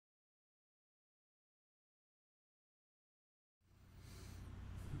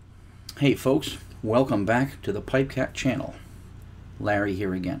Hey folks, welcome back to the PipeCat channel. Larry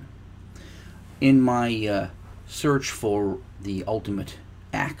here again. In my search for the ultimate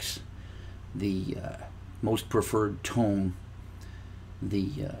axe, the most preferred tone,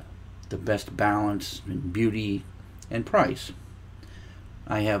 the best balance and beauty and price,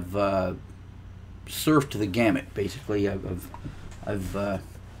 I have surfed the gamut. Basically, I've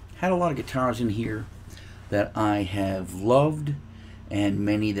had a lot of guitars in here that I have loved, and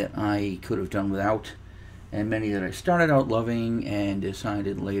many that I could have done without, and many that I started out loving and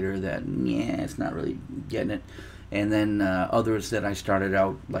decided later that, yeah, it's not really getting it. And then others that I started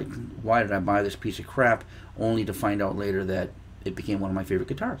out like, why did I buy this piece of crap, only to find out later that it became one of my favorite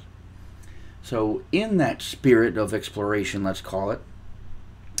guitars. So in that spirit of exploration, let's call it,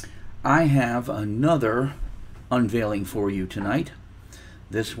 I have another unveiling for you tonight.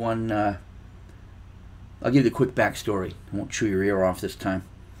 This one, I'll give you a quick backstory. I won't chew your ear off this time.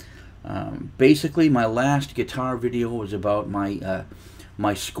 Basically, my last guitar video was about my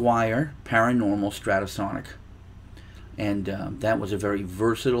my Squier Paranormal Stratosonic, and that was a very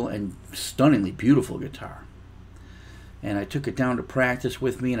versatile and stunningly beautiful guitar. And I took it down to practice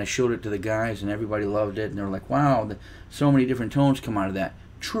with me, and I showed it to the guys, and everybody loved it, and they were like, "Wow, so many different tones come out of that."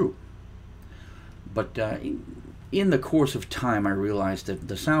 True, but in the course of time, I realized that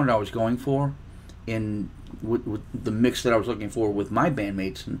the sound I was going for, with the mix that I was looking for with my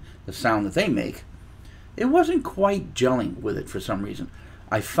bandmates and the sound that they make, it wasn't quite gelling with it for some reason.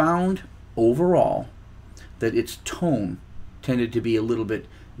 I found overall that its tone tended to be a little bit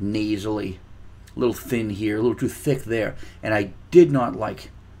nasally, a little thin here, a little too thick there, and I did not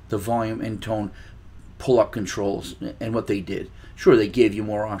like the volume and tone pull-up controls and what they did. Sure, they gave you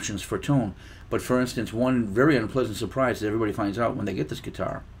more options for tone, but for instance, one very unpleasant surprise that everybody finds out when they get this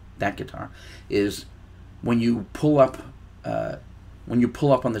guitar, that guitar, is when you pull up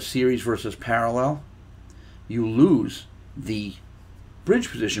on the series versus parallel, you lose the bridge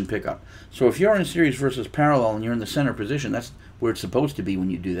position pickup. So if you're in series versus parallel and you're in the center position, that's where it's supposed to be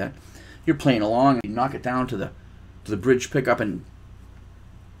when you do that. You're playing along and you knock it down to the bridge pickup and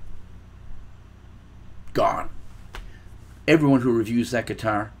gone. Everyone who reviews that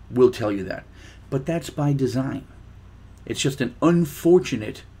guitar will tell you that. But that's by design. It's just an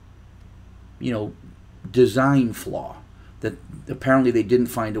unfortunate, design flaw that apparently they didn't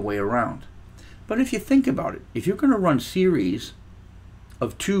find a way around. But if you think about it, if you're going to run series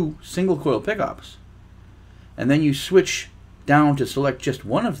of 2 single coil pickups and then you switch down to select just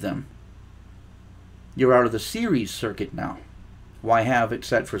one of them, you're out of the series circuit now. Why have it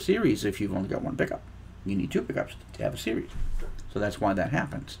set for series if you've only got 1 pickup? You need 2 pickups to have a series. So that's why that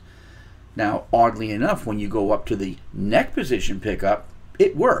happens. Now, oddly enough, when you go up to the neck position pickup,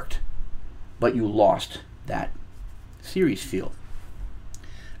 it worked, but you lost that series feel.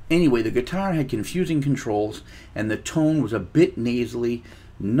 Anyway, the guitar had confusing controls, and the tone was a bit nasally,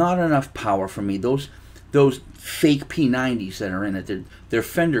 not enough power for me. Those fake P90s that are in it, they're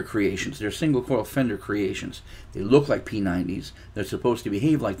Fender creations. They're single coil Fender creations. They look like P90s. They're supposed to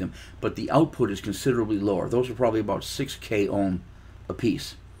behave like them, but the output is considerably lower. Those are probably about 6K ohm a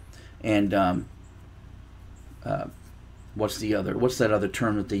piece. And what's that other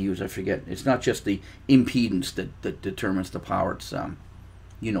term that they use? I forget. It's not just the impedance that determines the power. It's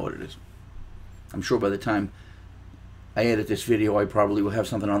you know what it is. I'm sure by the time I edit this video, I probably will have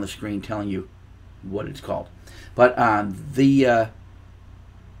something on the screen telling you what it's called. But the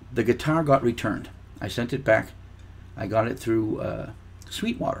guitar got returned. I sent it back. I got it through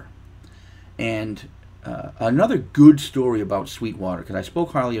Sweetwater. And another good story about Sweetwater, because I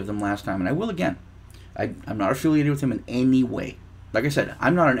spoke highly of them last time, and I will again. I'm not affiliated with them in any way. Like I said,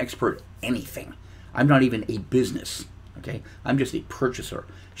 I'm not an expert at anything. I'm not even a business. Okay, I'm just a purchaser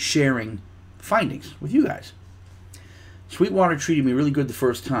sharing findings with you guys. Sweetwater treated me really good the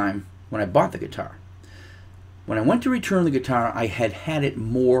first time when I bought the guitar. When I went to return the guitar, I had had it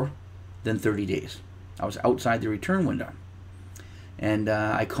more than 30 days. I was outside the return window. And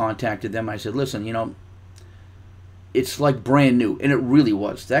I contacted them. I said, listen, it's like brand new. And it really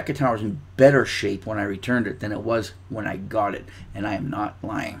was. That guitar was in better shape when I returned it than it was when I got it. And I am not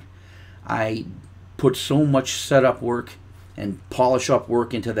lying. I put so much setup work and polish up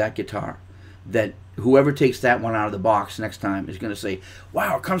work into that guitar that whoever takes that one out of the box next time is going to say,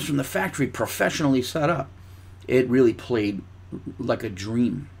 wow, it comes from the factory professionally set up. It really played like a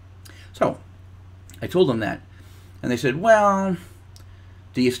dream. So I told them that. And they said, well,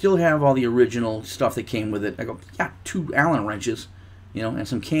 do you still have all the original stuff that came with it? I go, yeah, 2 Allen wrenches, and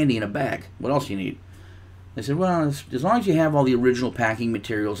some candy in a bag. What else do you need? They said, well, as long as you have all the original packing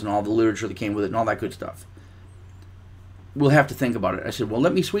materials and all the literature that came with it and all that good stuff, we'll have to think about it. I said, well,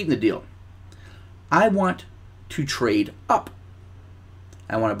 let me sweeten the deal. I want to trade up.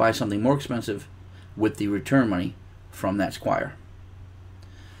 I want to buy something more expensive with the return money from that Squire.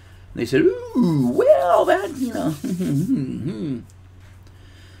 They said, ooh, well, that, you know.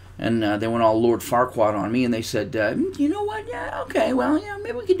 And they went all Lord Farquaad on me, and they said, you know what, yeah, okay, well, yeah,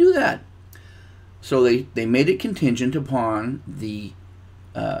 maybe we could do that. So they made it contingent upon the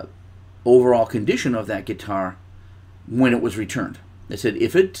overall condition of that guitar when it was returned. They said,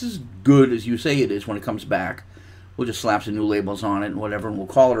 if it's as good as you say it is when it comes back, we'll just slap some new labels on it and whatever, and we'll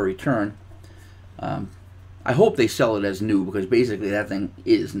call it a return. I hope they sell it as new, because basically that thing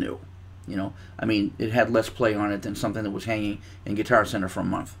is new. You know, I mean, it had less play on it than something that was hanging in Guitar Center for a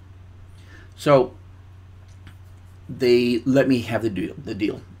month. So they let me have the deal.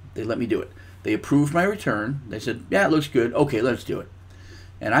 They let me do it. They approved my return. They said, yeah, it looks good. Okay, let's do it.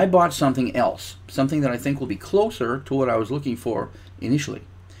 And I bought something else, something that I think will be closer to what I was looking for initially.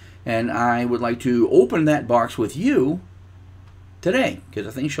 And I would like to open that box with you today, because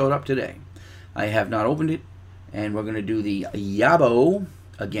the thing showed up today. I have not opened it, and we're going to do the Yabo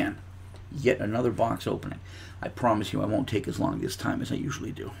again. Yet another box opening. I promise you I won't take as long this time as I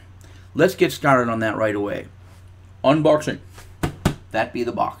usually do. Let's get started on that right away. Unboxing. That be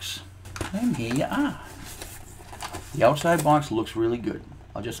the box. And here you are. The outside box looks really good.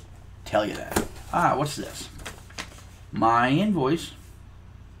 I'll just tell you that. What's this? My invoice.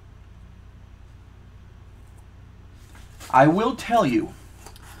 I will tell you,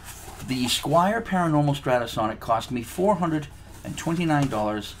 the Squire Paranormal Stratosonic cost me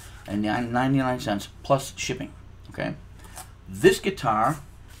 $429.99 plus shipping. Okay, this guitar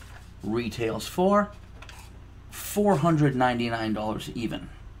retails for $499 even.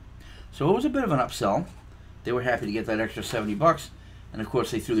 So it was a bit of an upsell. They were happy to get that extra 70 bucks, and of course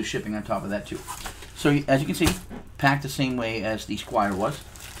they threw the shipping on top of that too. So as you can see, packed the same way as the Squire was.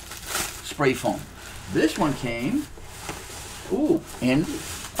 Spray foam. This one came, in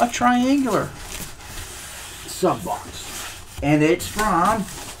a triangular sub box, and it's from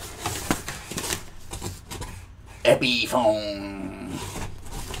Epiphone.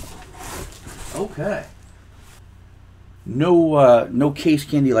 Okay. No case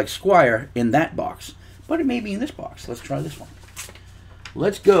candy like Squire in that box, but it may be in this box. Let's try this one.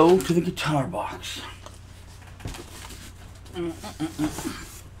 Let's go to the guitar box.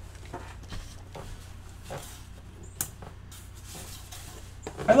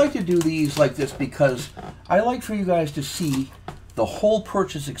 I like to do these like this because I like for you guys to see the whole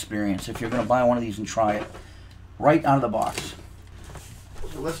purchase experience if you're going to buy one of these and try it right out of the box.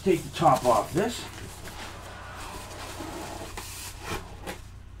 So let's take the top off this.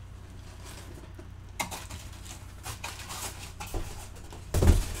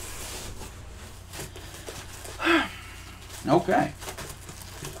 Okay.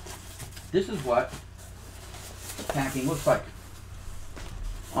 This is what the packing looks like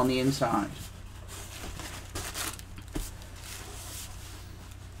on the inside.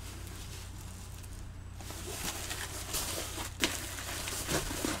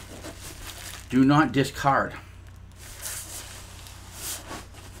 Do not discard.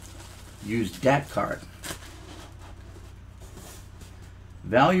 Use that card.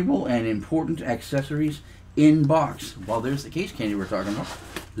 Valuable and important accessories in box. Well, there's the case candy we're talking about.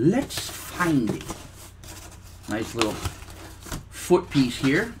 Let's find it. Nice little foot piece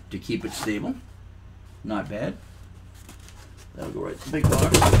here to keep it stable. Not bad. That'll go right to the big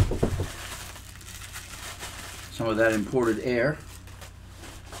box. Some of that imported air.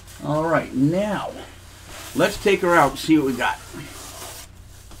 All right, now let's take her out and see what we got.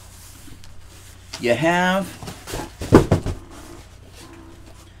 You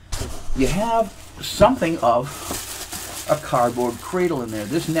have something of a cardboard cradle in there.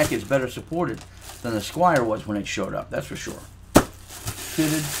 This neck is better supported than the Squire was when it showed up, that's for sure.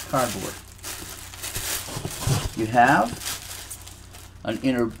 Fitted cardboard. You have an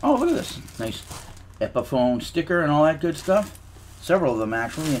inner, oh, look at this, nice Epiphone sticker and all that good stuff. Several of them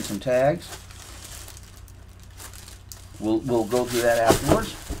actually, and some tags. We'll go through that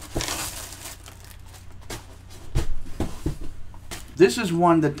afterwards. This is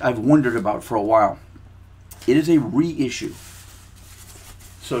one that I've wondered about for a while. It is a reissue.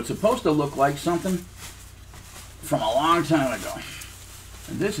 So it's supposed to look like something from a long time ago.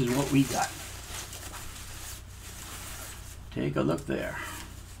 And this is what we got. Take a look there.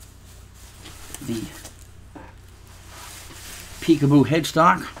 The Peekaboo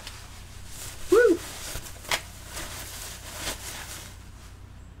headstock. Woo!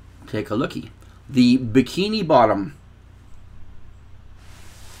 Take a looky. The bikini bottom.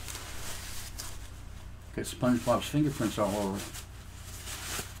 Got SpongeBob's fingerprints all over it.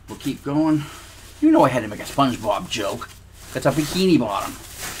 We'll keep going. You know I had to make a SpongeBob joke. That's a bikini bottom.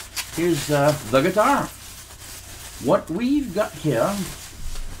 Here's the guitar. What we've got here...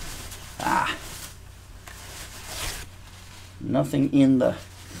 nothing in the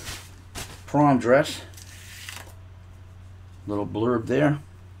prom dress. Little blurb there.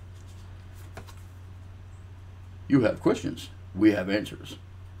 You have questions. We have answers.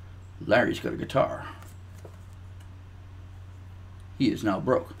 Larry's got a guitar. He is now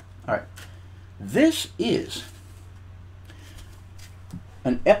broke. Alright. This is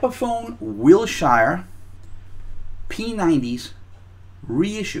an Epiphone Wilshire P90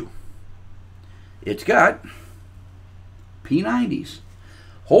 Reissue. It's got P90s.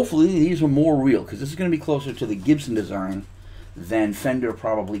 Hopefully these are more real, because this is going to be closer to the Gibson design than Fender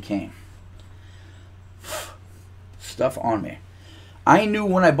probably came. Stuff on me. I knew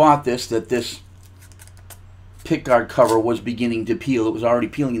when I bought this that this pickguard cover was beginning to peel. It was already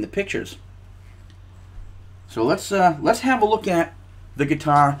peeling in the pictures. So let's have a look at the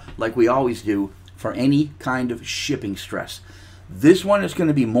guitar like we always do for any kind of shipping stress. This one is going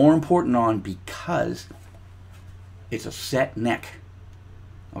to be more important on because it's a set neck.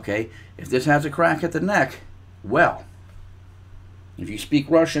 Okay? If this has a crack at the neck, well, if you speak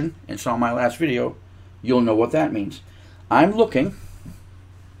Russian and saw my last video, you'll know what that means. I'm looking,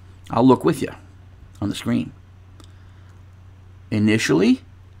 I'll look with you on the screen. Initially,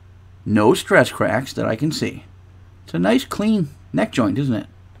 no stress cracks that I can see. It's a nice clean neck joint, isn't it?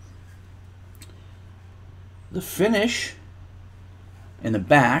 The finish in the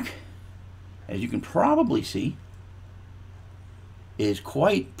back, as you can probably see, is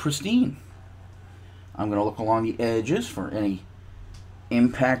quite pristine. I'm going to look along the edges for any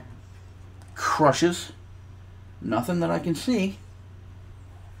impact crushes. Nothing that I can see.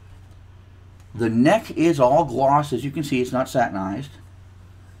 The neck is all gloss, as you can see. It's not satinized,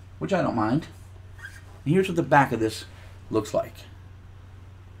 which I don't mind. And here's what the back of this looks like.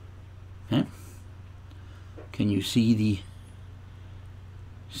 Okay. Can you see the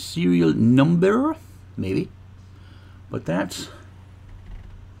serial number? Maybe. But that's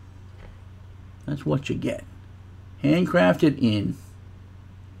what you get. Handcrafted in.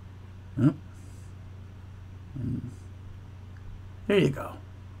 Oh. There you go.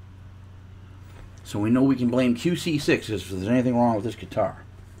 So we know we can blame QC6 if there's anything wrong with this guitar.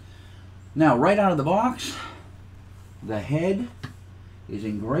 Now, right out of the box, the head is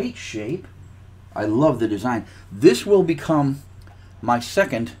in great shape. I love the design. This will become my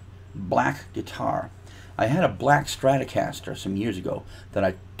second black guitar. I had a black Stratocaster some years ago that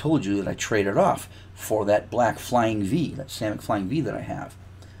I told you that I traded off for that black Flying V, that Samick Flying V that I have.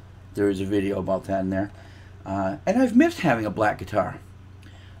 There is a video about that in there. And I've missed having a black guitar.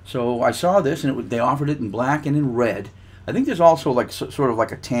 So I saw this, and they offered it in black and in red. I think there's also like sort of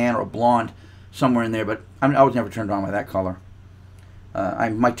like a tan or a blonde somewhere in there, but I was never turned on by that color.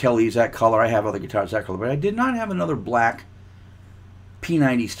 My Telly is that color. I have other guitars that color, but I did not have another black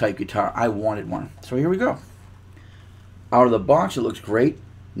P90s type guitar. I wanted one. So here we go. Out of the box, it looks great.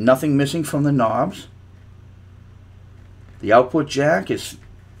 Nothing missing from the knobs. The output jack is...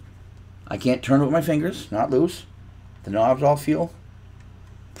 I can't turn it with my fingers, not loose. The knobs all feel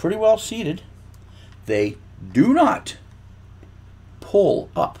pretty well seated. They do not pull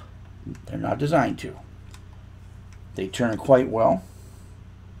up. They're not designed to. They turn quite well.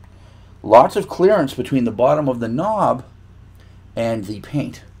 Lots of clearance between the bottom of the knob and the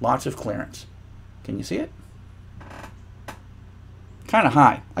paint. Lots of clearance. Can you see it? Kind of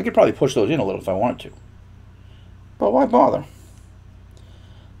high. I could probably push those in a little if I wanted to. But why bother?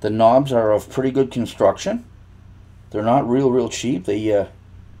 The knobs are of pretty good construction. They're not real cheap. They're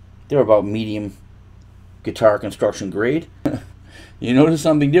about medium guitar construction grade. You notice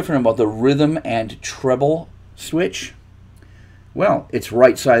something different about the rhythm and treble switch? Well, it's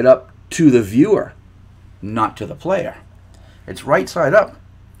right side up to the viewer, not to the player. It's right side up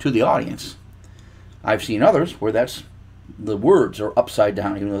to the audience. I've seen others where the words are upside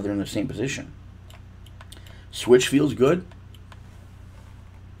down even though they're in the same position. Switch feels good.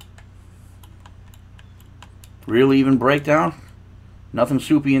 Real even breakdown. Nothing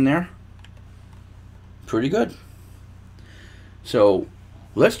soupy in there. Pretty good. So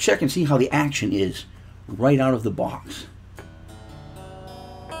let's check and see how the action is right out of the box.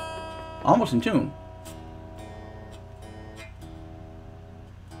 Almost in tune.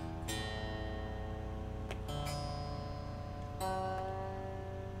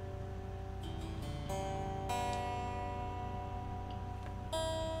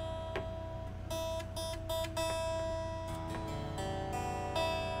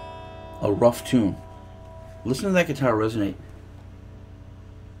 A rough tune. Listen to that guitar resonate.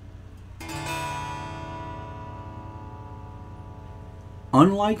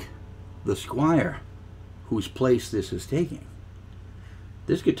 unlike the Squier, whose place this is taking,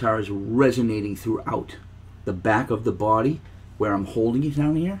 this guitar is resonating throughout. The back of the body, where I'm holding it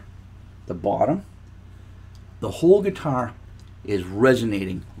down here, the bottom, the whole guitar is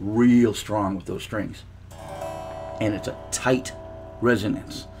resonating real strong with those strings. And it's a tight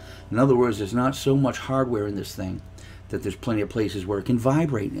resonance. In other words, there's not so much hardware in this thing that there's plenty of places where it can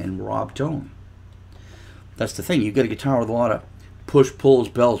vibrate and rob tone. That's the thing. You've got a guitar with a lot of push, pulls,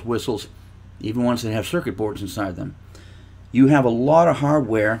 bells, whistles, even ones that have circuit boards inside them. You have a lot of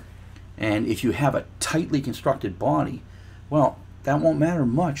hardware, and if you have a tightly constructed body, well, that won't matter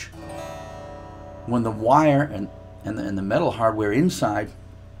much when the wire and the metal hardware inside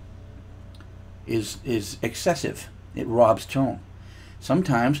is excessive. It robs tone.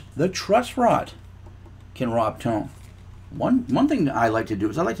 Sometimes the truss rod can rob tone. One thing that I like to do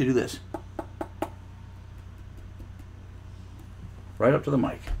is I like to do this. Right up to the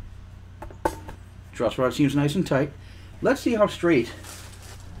mic. Truss rod seems nice and tight. Let's see how straight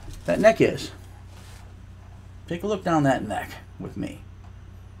that neck is. Take a look down that neck with me.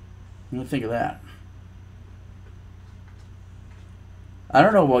 What do you think of that? I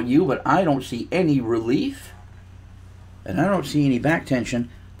don't know about you, but I don't see any relief, and I don't see any back tension.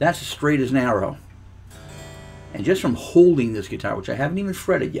 That's as straight as an arrow. And just from holding this guitar, which I haven't even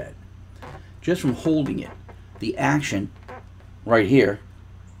fretted yet, just from holding it, the action right here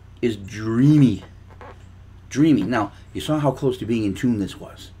is dreamy. Dreamy. Now, you saw how close to being in tune this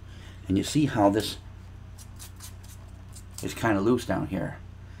was. And you see how this is kind of loose down here.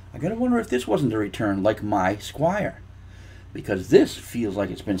 I gotta wonder if this wasn't a return like my Squier, because this feels like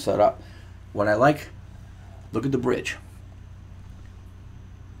it's been set up. What I like, look at the bridge.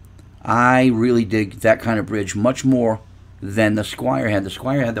 I really dig that kind of bridge much more than the Squier had. The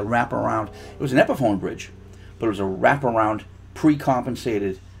Squier had the wraparound. It was an Epiphone bridge, but it was a wraparound,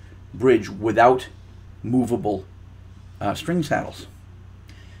 pre-compensated bridge without movable string saddles.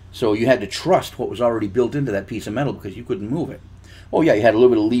 So you had to trust what was already built into that piece of metal because you couldn't move it. Oh yeah, you had a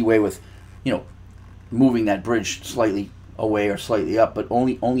little bit of leeway with, you know, moving that bridge slightly away or slightly up, but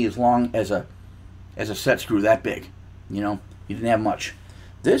only as long as a set screw that big. You know, you didn't have much.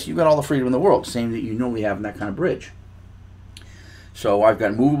 This, you got all the freedom in the world, same that you normally have in that kind of bridge. So I've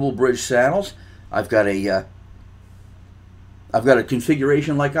got movable bridge saddles. I've got a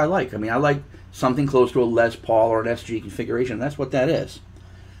configuration like I like. I mean, I like something close to a Les Paul or an SG configuration. That's what that is.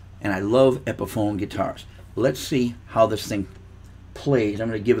 And I love Epiphone guitars. Let's see how this thing plays. I'm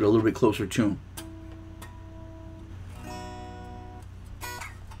going to give it a little bit closer tune.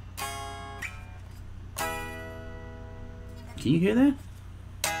 Can you hear that?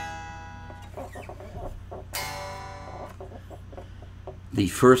 The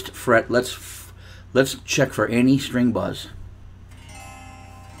first fret, let's check for any string buzz.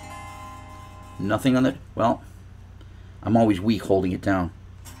 Nothing on the, well, I'm always weak holding it down.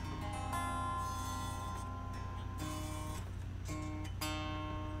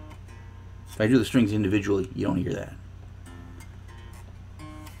 If I do the strings individually, you don't hear that.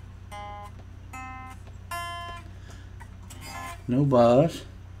 No buzz.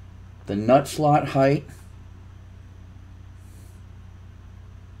 The nut slot height.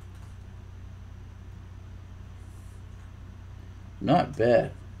 Not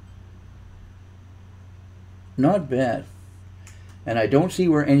bad. Not bad. And I don't see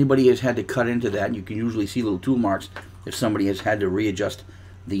where anybody has had to cut into that. And you can usually see little tool marks if somebody has had to readjust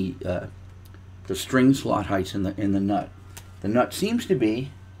the string slot heights in the nut. The nut seems to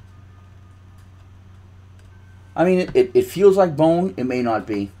be, I mean, it feels like bone. It may not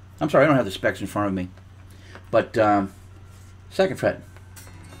be. I'm sorry, I don't have the specs in front of me. But second fret.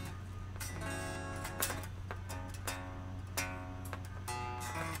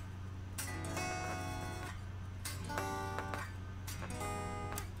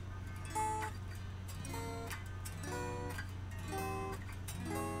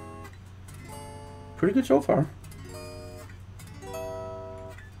 Pretty good so far.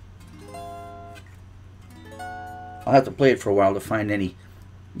 I'll have to play it for a while to find any,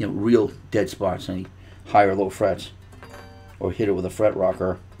 you know, real dead spots, any high or low frets, or hit it with a fret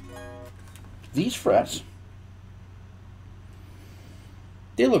rocker. These frets,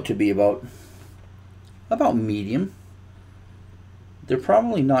 they look to be about medium. They're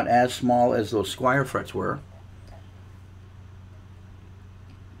probably not as small as those Squier frets were.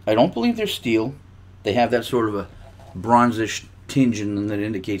 I don't believe they're steel. They have that sort of a bronzish tinge in them that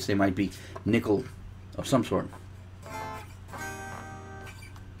indicates they might be nickel of some sort.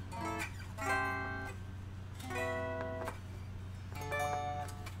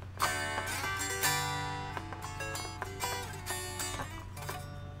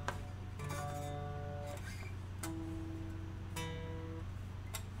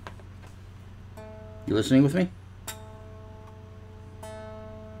 You listening with me?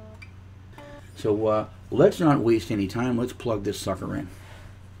 So let's not waste any time. Let's plug this sucker in.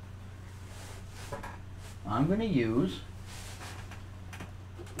 I'm going to use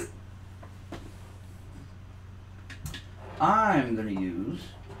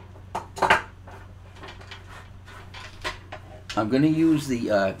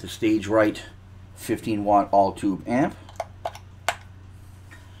the Stage Right 15-watt all-tube amp.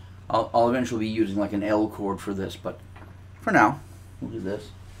 I'll eventually be using like an L cord for this, but for now, we'll do this.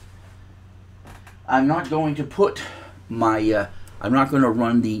 I'm not going to put my, I'm not going to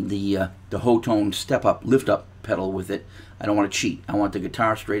run the Hotone step-up, lift-up pedal with it. I don't want to cheat. I want the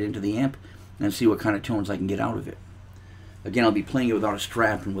guitar straight into the amp and see what kind of tones I can get out of it. Again, I'll be playing it without a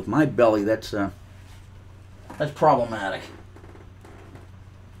strap, and with my belly, that's problematic.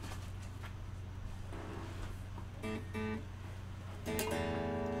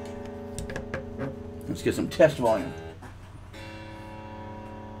 Let's get some test volume.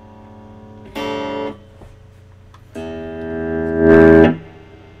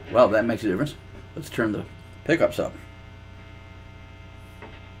 Well, that makes a difference. Let's turn the pickups up.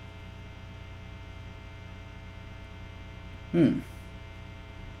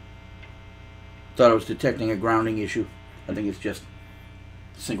 Thought I was detecting a grounding issue. I think it's just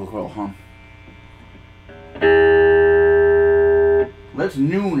single coil hum. Let's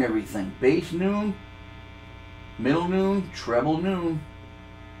noon everything. Bass noon, middle noon, treble noon,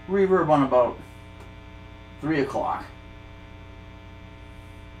 reverb on about 3 o'clock.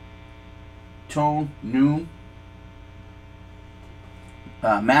 Tone noon,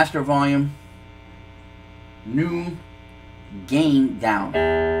 master volume noon, gain down.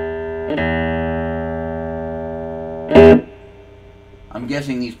 I'm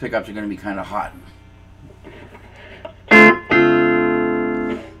guessing these pickups are going to be kind of hot.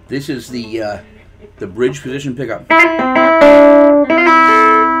 This is the bridge position pickup.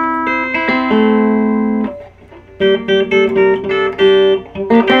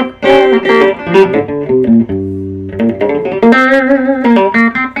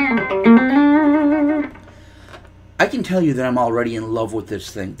 I can tell you that I'm already in love with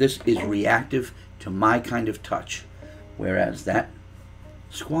this thing. This is reactive to my kind of touch, whereas that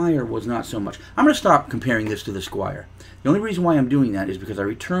Squier was not so much. I'm going to stop comparing this to the Squier. The only reason why I'm doing that is because I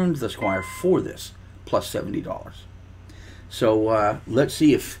returned the Squier for this, plus $70. So let's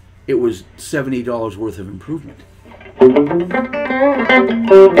see if it was $70 worth of improvement.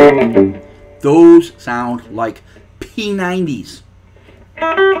 Those sound like P90s.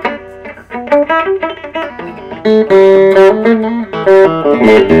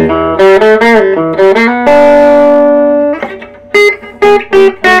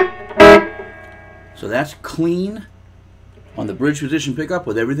 So that's clean on the bridge position pickup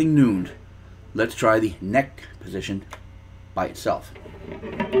with everything nooned. Let's try the neck position by itself.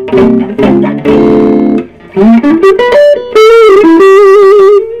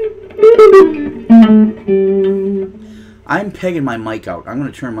 I'm pegging my mic out. I'm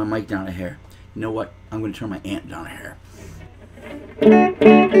going to turn my mic down a hair. You know what? I'm going to turn my amp down a hair.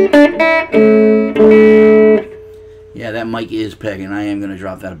 Yeah, that mic is pegging. I am going to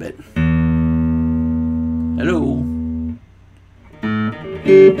drop that a bit. Hello.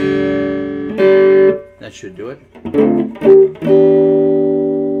 That should do it.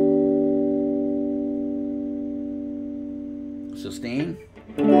 Sustain.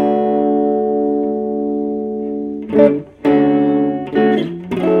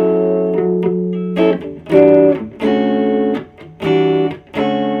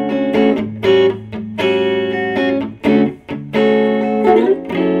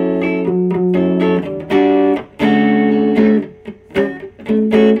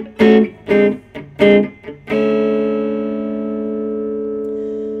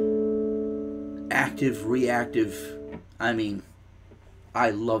 Active, reactive. I mean,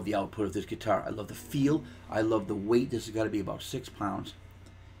 I love the output of this guitar. I love the feel. I love the weight. This has got to be about 6 pounds.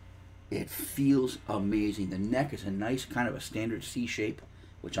 It feels amazing. The neck is a nice kind of a standard C shape,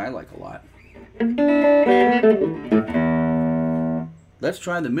 which I like a lot. Let's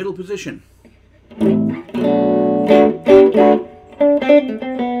try the middle position.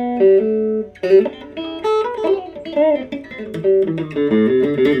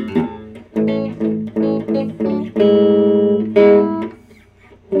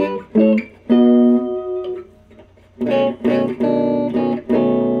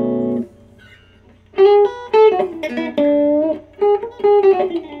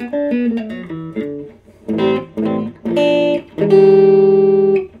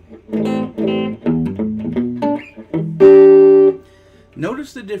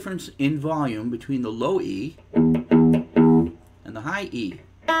 Notice the difference in volume between the low E and the high E.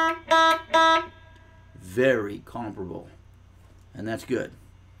 Very comparable. And that's good.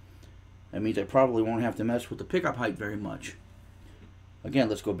 That means I probably won't have to mess with the pickup height very much. Again,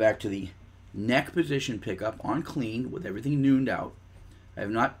 let's go back to the neck position pickup on clean with everything nooned out. I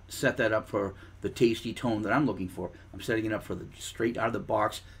have not set that up for the tasty tone that I'm looking for. I'm setting it up for the straight out of the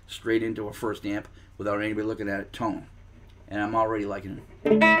box, straight into a first amp without anybody looking at it tone. And I'm already liking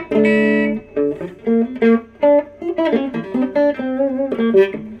it.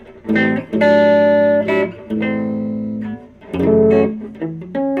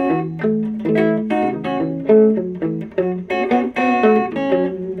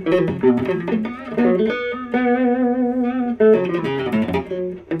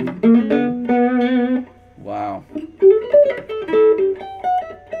 Wow.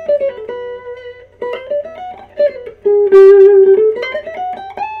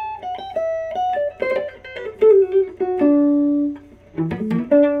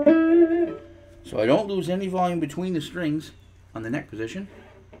 So I don't lose any volume between the strings on the neck position.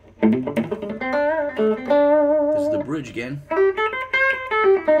 This is the bridge again.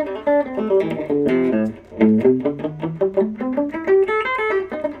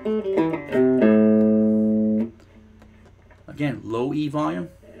 Again, low E volume,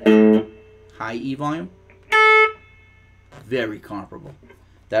 high E volume, very comparable.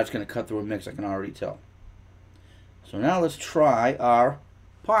 That's going to cut through a mix, I can already tell. So now let's try our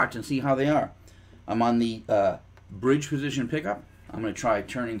parts and see how they are. I'm on the bridge position pickup. I'm going to try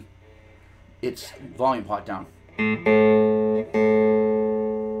turning its volume pot down.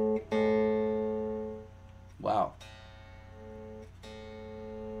 Wow.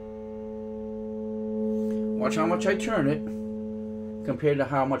 Watch how much I turn it compared to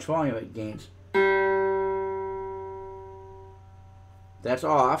how much volume it gains. That's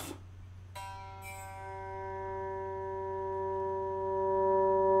off.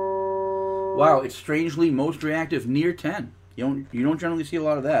 Wow, it's strangely most reactive near 10. You don't generally see a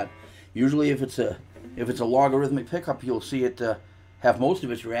lot of that. Usually if it's a logarithmic pickup, you'll see it have most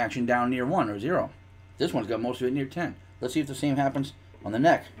of its reaction down near 1 or 0. This one's got most of it near 10. Let's see if the same happens on the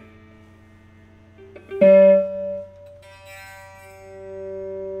neck.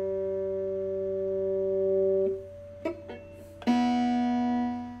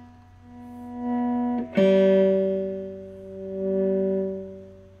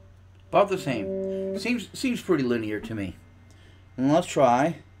 About the same. Seems pretty linear to me. And let's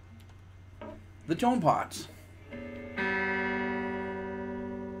try the tone pots.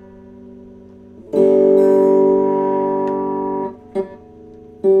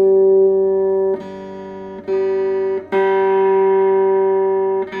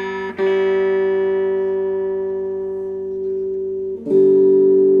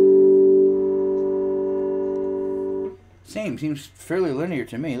 Same, seems fairly linear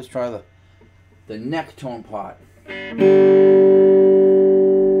to me. Let's try the neck tone pot. You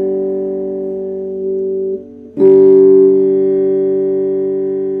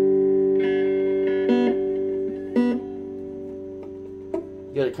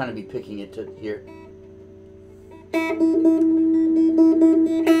gotta kind of be picking it to here.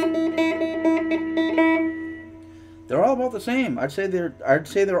 They're all about the same. I'd say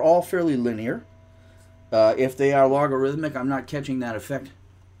they're all fairly linear. If they are logarithmic, I'm not catching that effect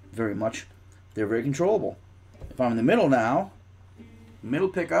very much. They're very controllable. If I'm in the middle now, middle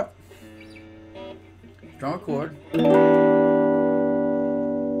pickup, strong chord.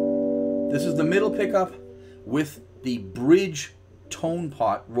 This is the middle pickup with the bridge tone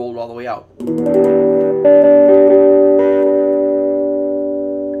pot rolled all the way out.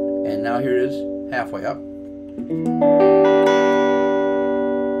 And now here it is, halfway up.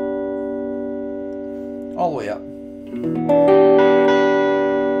 All the way up.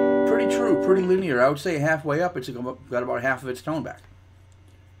 Pretty true, pretty linear. I would say halfway up, it's got about half of its tone back.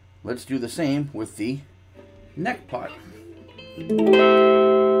 Let's do the same with the neck pot.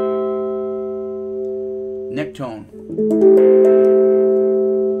 Neck tone.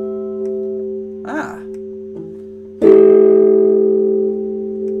 Ah.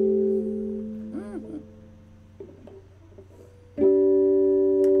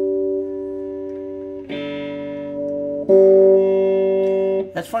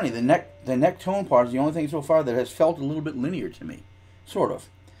 That's funny, the neck tone part is the only thing so far that has felt a little bit linear to me. Sort of.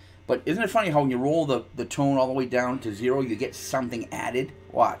 But isn't it funny how when you roll the tone all the way down to 0, you get something added?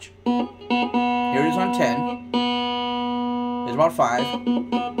 Watch. Here it is on 10. There's about 5.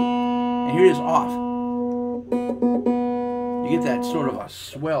 And here it is off. You get that sort of a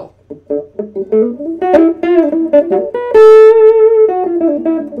swell.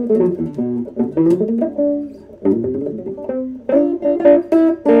 It's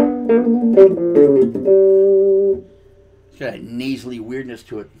got a nasally weirdness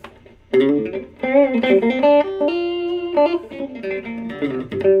to it.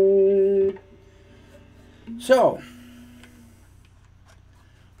 So,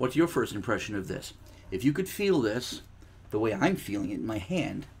 what's your first impression of this? If you could feel this the way I'm feeling it in my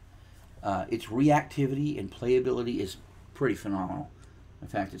hand, its reactivity and playability is pretty phenomenal. In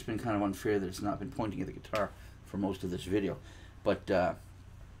fact, it's been kind of unfair that it's not been pointing at the guitar for most of this video. But the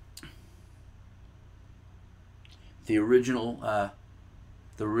original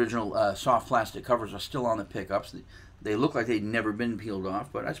soft plastic covers are still on the pickups. They look like they'd never been peeled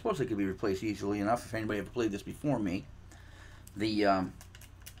off, but I suppose they could be replaced easily enough if anybody ever played this before me. The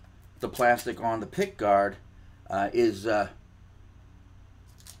plastic on the pick guard is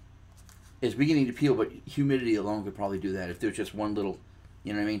beginning to peel, but humidity alone could probably do that. If there's just one little,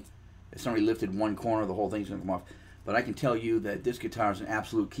 you know what I mean? If somebody lifted one corner, the whole thing's going to come off. But I can tell you that this guitar is an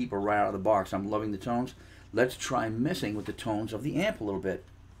absolute keeper right out of the box. I'm loving the tones. Let's try messing with the tones of the amp a little bit.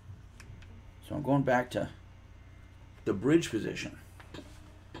 So I'm going back to the bridge position.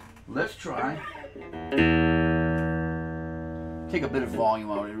 Let's try. Take a bit of volume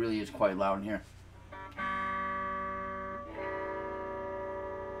out. It really is quite loud in here.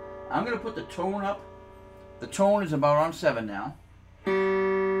 I'm going to put the tone up. The tone is about on 7 now.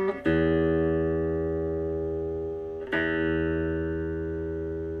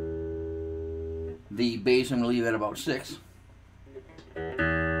 The bass I'm going to leave at about 6. I'm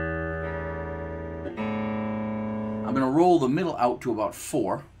going to roll the middle out to about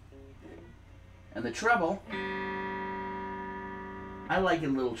 4. And the treble, I like it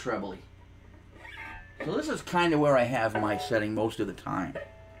a little trebly. So this is kind of where I have my setting most of the time.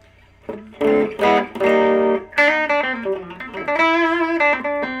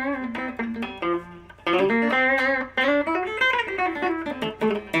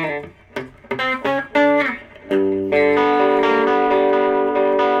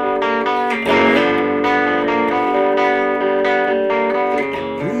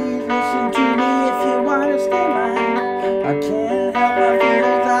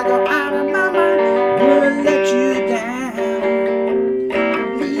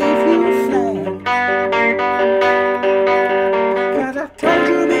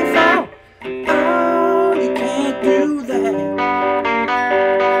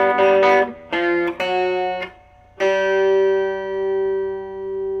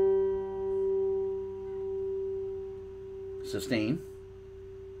 Sustain.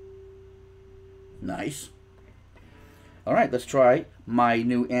 Nice. All right, let's try my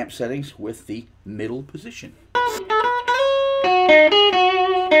new amp settings with the middle position. A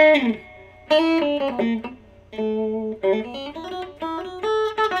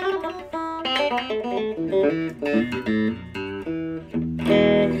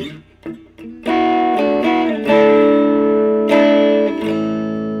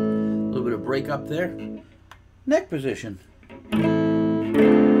little bit of break up there. Neck position. You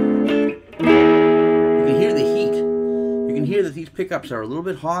can hear the heat. You can hear that these pickups are a little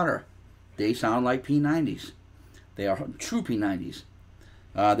bit hotter. They sound like P90s. They are true P90s.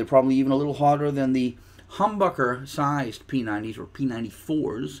 They're probably even a little hotter than the humbucker-sized P90s or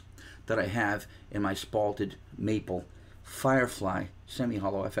P94s that I have in my spalted maple Firefly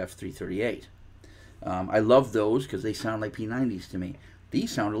semi-hollow FF338. I love those because they sound like P90s to me.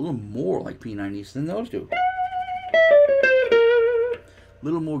 These sound a little more like P90s than those do. A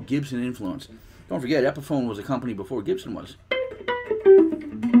little more Gibson influence. Don't forget, Epiphone was a company before Gibson was.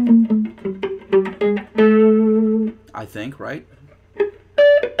 I think, right?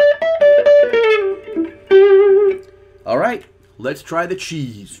 All right, let's try the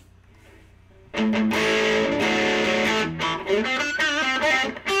cheese.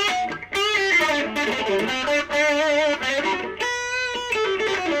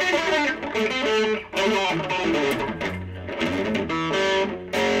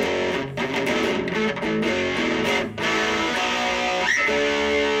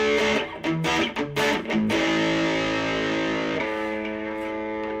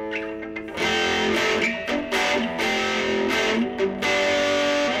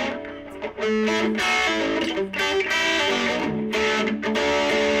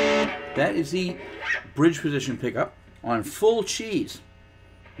 That is the bridge position pickup on full cheese.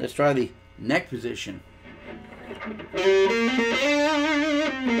 Let's try the neck position.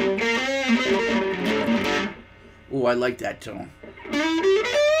 Oh, I like that tone.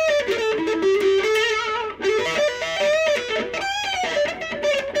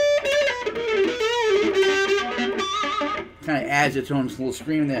 Kind of adds its own little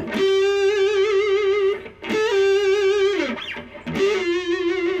scream there.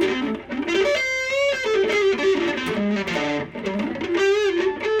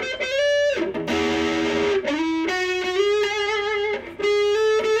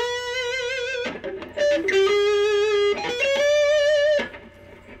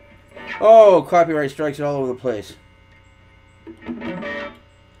 Oh, copyright strikes all over the place.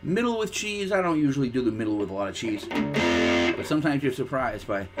 Middle with cheese. I don't usually do the middle with a lot of cheese. But sometimes you're surprised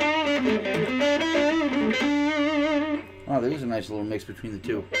by... Oh, there is a nice little mix between the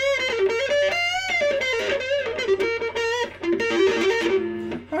two.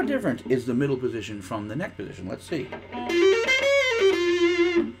 How different is the middle position from the neck position? Let's see.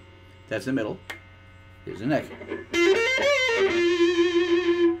 That's the middle. Here's the neck.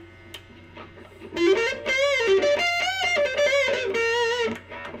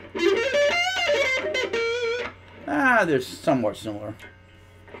 Ah, they're somewhat similar.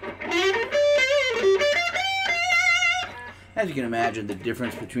 As you can imagine, the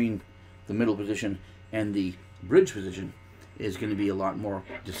difference between the middle position and the bridge position is going to be a lot more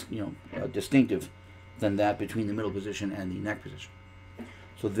distinctive than that between the middle position and the neck position.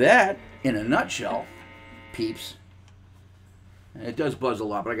 So that, in a nutshell, peeps, and it does buzz a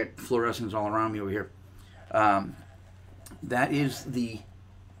lot, but I got fluorescents all around me over here. That is the,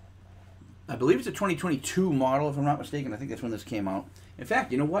 I believe it's a 2022 model, if I'm not mistaken. I think that's when this came out. In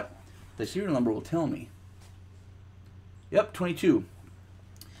fact, you know what? The serial number will tell me. Yep, 22.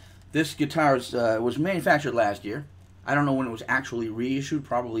 This guitar was manufactured last year. I don't know when it was actually reissued,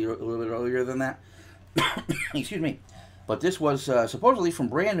 probably a little bit earlier than that. Excuse me. But this was supposedly from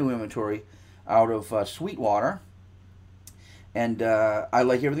brand new inventory out of Sweetwater. And I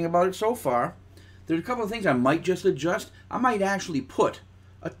like everything about it so far. There's a couple of things I might just adjust. I might actually put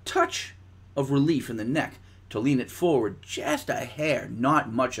a touch of relief in the neck to lean it forward just a hair,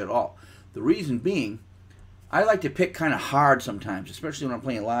 not much at all. The reason being, I like to pick kind of hard sometimes, especially when I'm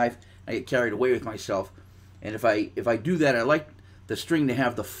playing live. I get carried away with myself. And if I do that, I like the string to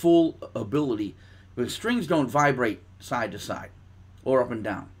have the full ability. Because strings don't vibrate side to side or up and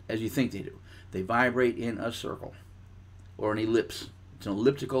down as you think they do. They vibrate in a circle or an ellipse. It's an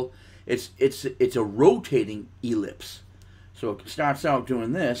elliptical. It's a rotating ellipse. So it starts out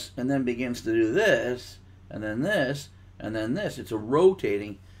doing this and then begins to do this and then this and then this. It's a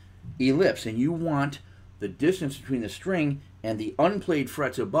rotating ellipse, and you want the distance between the string and the unplayed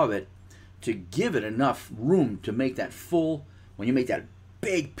frets above it to give it enough room to make that full, when you make that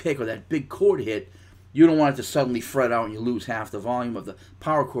big pick or that big chord hit, you don't want it to suddenly fret out and you lose half the volume of the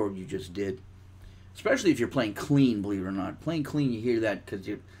power chord you just did. Especially if you're playing clean, believe it or not. Playing clean, you hear that because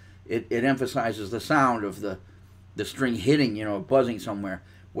it emphasizes the sound of the string hitting, buzzing somewhere.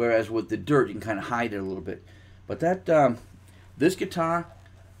 Whereas with the dirt, you can kind of hide it a little bit. But that this guitar,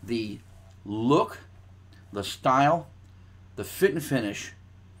 the look, the style, the fit and finish,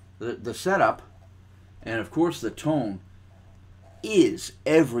 the setup, and of course the tone is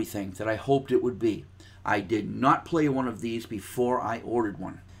everything that I hoped it would be. I did not play one of these before I ordered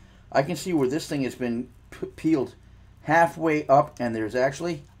one. I can see where this thing has been peeled halfway up, and there's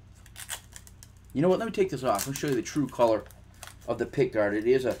actually, you know what, let me take this off. Let me show you the true color of the pick guard. It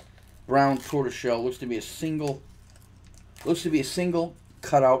is a brown tortoiseshell. Looks to be a single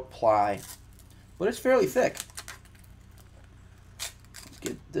cutout ply, but it's fairly thick. Let's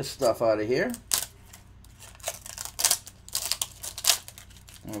get this stuff out of here.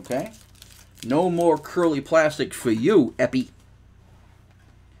 Okay, no more curly plastic for you, Epi.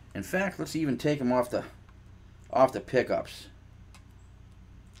 In fact, let's even take them off the pickups.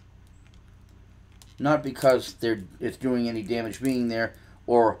 Not because it's doing any damage being there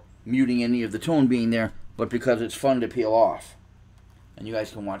or muting any of the tone being there, but because it's fun to peel off. And you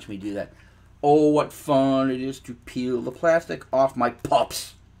guys can watch me do that. Oh, what fun it is to peel the plastic off my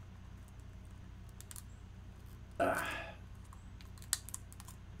pups.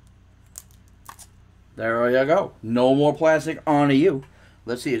 There you go. No more plastic onto you.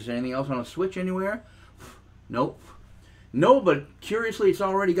 Let's see, is there anything else on a switch anywhere? Nope. No, but curiously, it's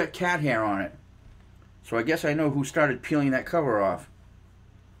already got cat hair on it. So I guess I know who started peeling that cover off.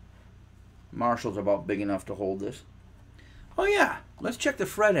 Marshall's about big enough to hold this. Oh yeah, let's check the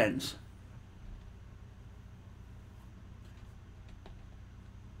fret ends.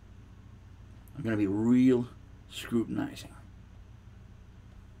 I'm going to be real scrutinizing.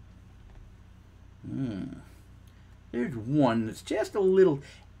 There's one that's just a little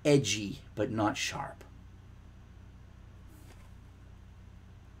edgy, but not sharp.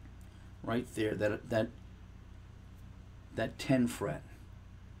 Right there, that 10 fret.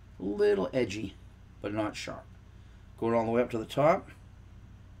 A little edgy, but not sharp. Going all the way up to the top.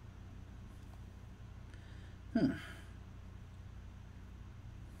 It's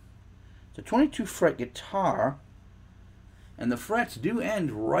a 22 fret guitar, and the frets do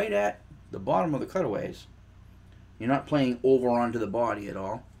end right at the bottom of the cutaways. You're not playing over onto the body at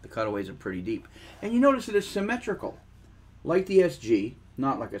all. The cutaways are pretty deep. And you notice it is symmetrical. Like the SG,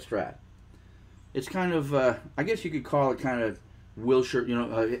 not like a Strat. It's kind of, I guess you could call it kind of Wilshire, you know,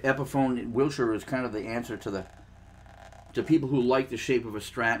 Epiphone Wilshire is kind of the answer to people who like the shape of a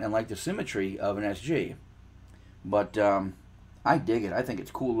Strat and like the symmetry of an SG. But I dig it. I think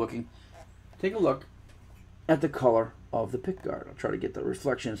it's cool looking. Take a look at the color of the pickguard. I'll try to get the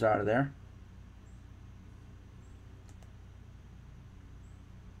reflections out of there.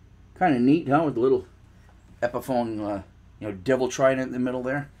 Kind of neat, huh? With the little Epiphone, you know, devil trident in the middle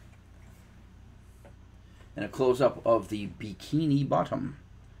there. And a close-up of the bikini bottom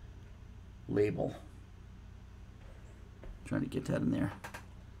label. Trying to get that in there.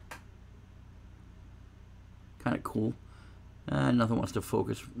 Kind of cool. Nothing wants to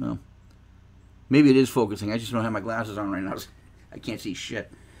focus. No. Maybe it is focusing. I just don't have my glasses on right now. I can't see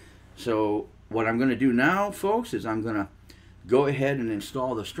shit. So what I'm going to do now, folks, is I'm going to go ahead and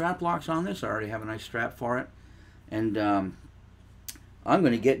install the strap locks on this. I already have a nice strap for it. And I'm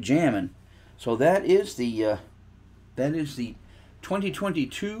going to get jamming. So that is the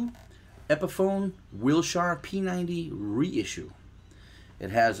 2022 Epiphone Wilshire P90 Reissue.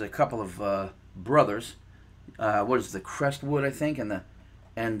 It has a couple of brothers. What is the Crestwood, I think, and the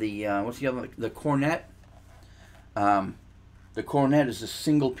what's the other? The Cornet. The Cornet is a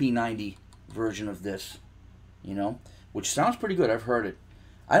single P90 version of this, you know, which sounds pretty good. I've heard it.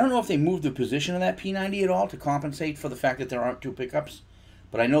 I don't know if they moved the position of that P90 at all to compensate for the fact that there aren't two pickups,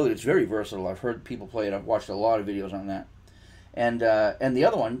 but I know that it's very versatile. I've heard people play it. I've watched a lot of videos on that. And the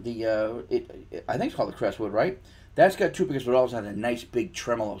other one, I think it's called the Crestwood, right? That's got two pickups, but it also has a nice big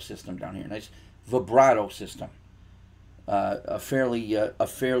tremolo system down here, nice vibrato system. A fairly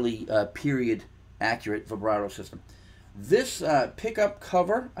period accurate vibrato system. This pickup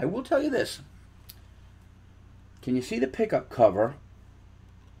cover, I will tell you this. Can you see the pickup cover?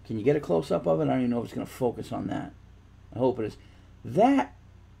 Can you get a close up of it? I don't even know if it's going to focus on that. I hope it is. That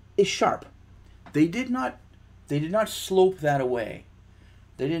is sharp. They did not slope that away.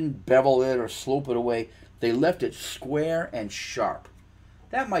 They didn't bevel it or slope it away. They left it square and sharp.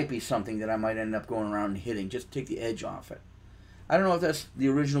 That might be something that I might end up going around and hitting, just to take the edge off it. I don't know if that's the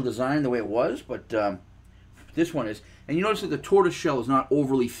original design the way it was, but this one is. And you notice that the tortoise shell is not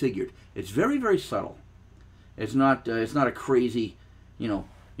overly figured. It's very, very subtle. It's not a crazy, you know,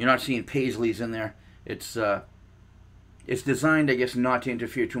 you're not seeing paisleys in there. It's designed, I guess, not to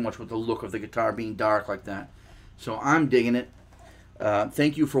interfere too much with the look of the guitar being dark like that. So I'm digging it.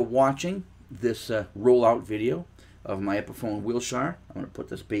 Thank you for watching this rollout video of my Epiphone Wilshire. I'm going to put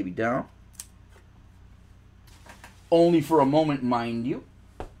this baby down. Only for a moment, mind you.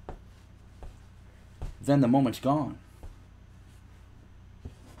 Then the moment's gone.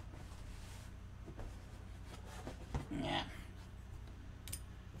 Yeah.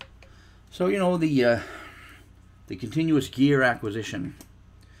 So, you know, the continuous gear acquisition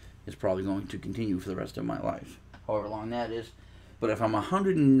is probably going to continue for the rest of my life, however long that is. But if I'm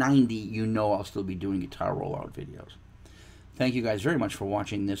 190, you know I'll still be doing guitar rollout videos. Thank you guys very much for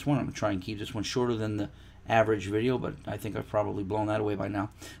watching this one. I'm going to try and keep this one shorter than the average video, but I think I've probably blown that away by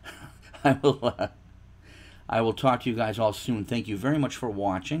now. I will talk to you guys all soon. Thank you very much for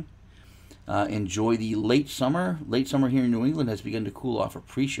watching. Enjoy the late summer. Late summer here in New England has begun to cool off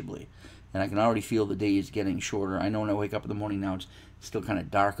appreciably, and I can already feel the day is getting shorter. I know when I wake up in the morning now, it's still kind of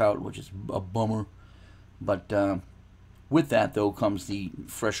dark out, which is a bummer. But with that, though, comes the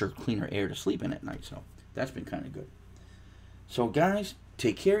fresher, cleaner air to sleep in at night. So that's been kind of good. So, guys,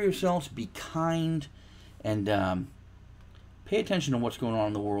 take care of yourselves. Be kind. And pay attention to what's going on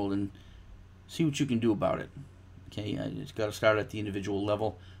in the world and see what you can do about it. Okay, it's got to start at the individual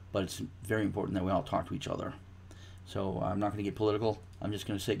level, but it's very important that we all talk to each other. So I'm not going to get political. I'm just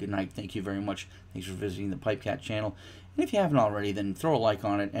going to say good night. Thank you very much. Thanks for visiting the PipeCat channel. And if you haven't already, then throw a like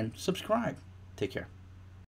on it and subscribe. Take care.